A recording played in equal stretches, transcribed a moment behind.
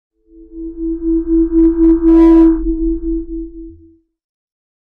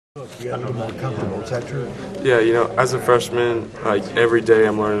gotten more comfortable. Is that true? Yeah, as a freshman, like every day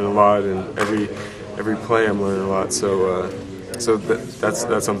I'm learning a lot, and every play I'm learning a lot. So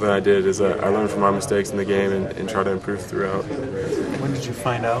that's something I did is I learned from my mistakes in the game and try to improve throughout. When did you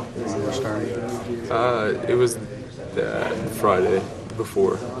find out you were starting? It was Friday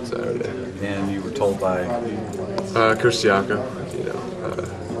before Saturday. And you were told by Christiaka,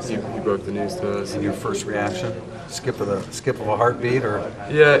 he broke the news to us. and your first reaction? Skip of a heartbeat, or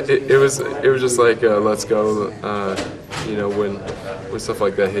Yeah, it was just like let's go. When stuff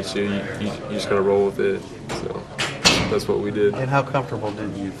like that hits you, you just gotta roll with it. So that's what we did. and how comfortable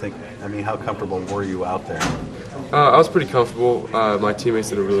did you think? I mean, how comfortable were you out there? I was pretty comfortable. My teammates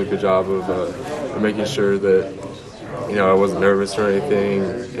did a really good job of making sure that I wasn't nervous or anything,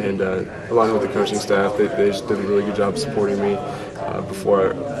 and along with the coaching staff, they just did a really good job supporting me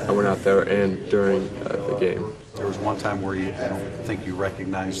before I went out there and during the game. There was one time where I don't think you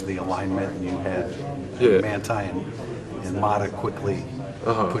recognized the alignment, and you had Manti and Mata quickly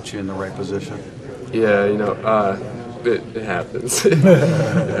put you in the right position. Yeah, it happens. It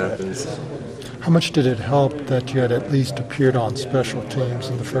happens. How much did it help that you had at least appeared on special teams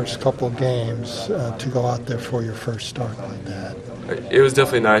in the first couple of games to go out there for your first start like that? It was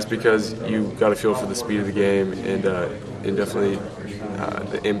definitely nice because you got a feel for the speed of the game and definitely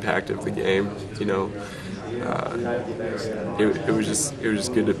the impact of the game. It was just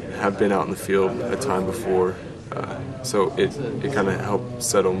good to have been out in the field a time before, so it kind of helped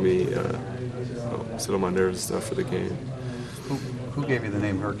settle my nerves and stuff for the game. Who gave you the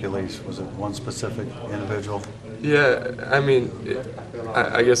name Hercules? Was it one specific individual? Yeah, I mean,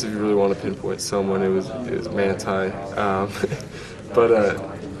 I guess if you really want to pinpoint someone, it was Manti. But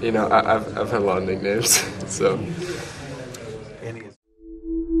I've had a lot of nicknames, so.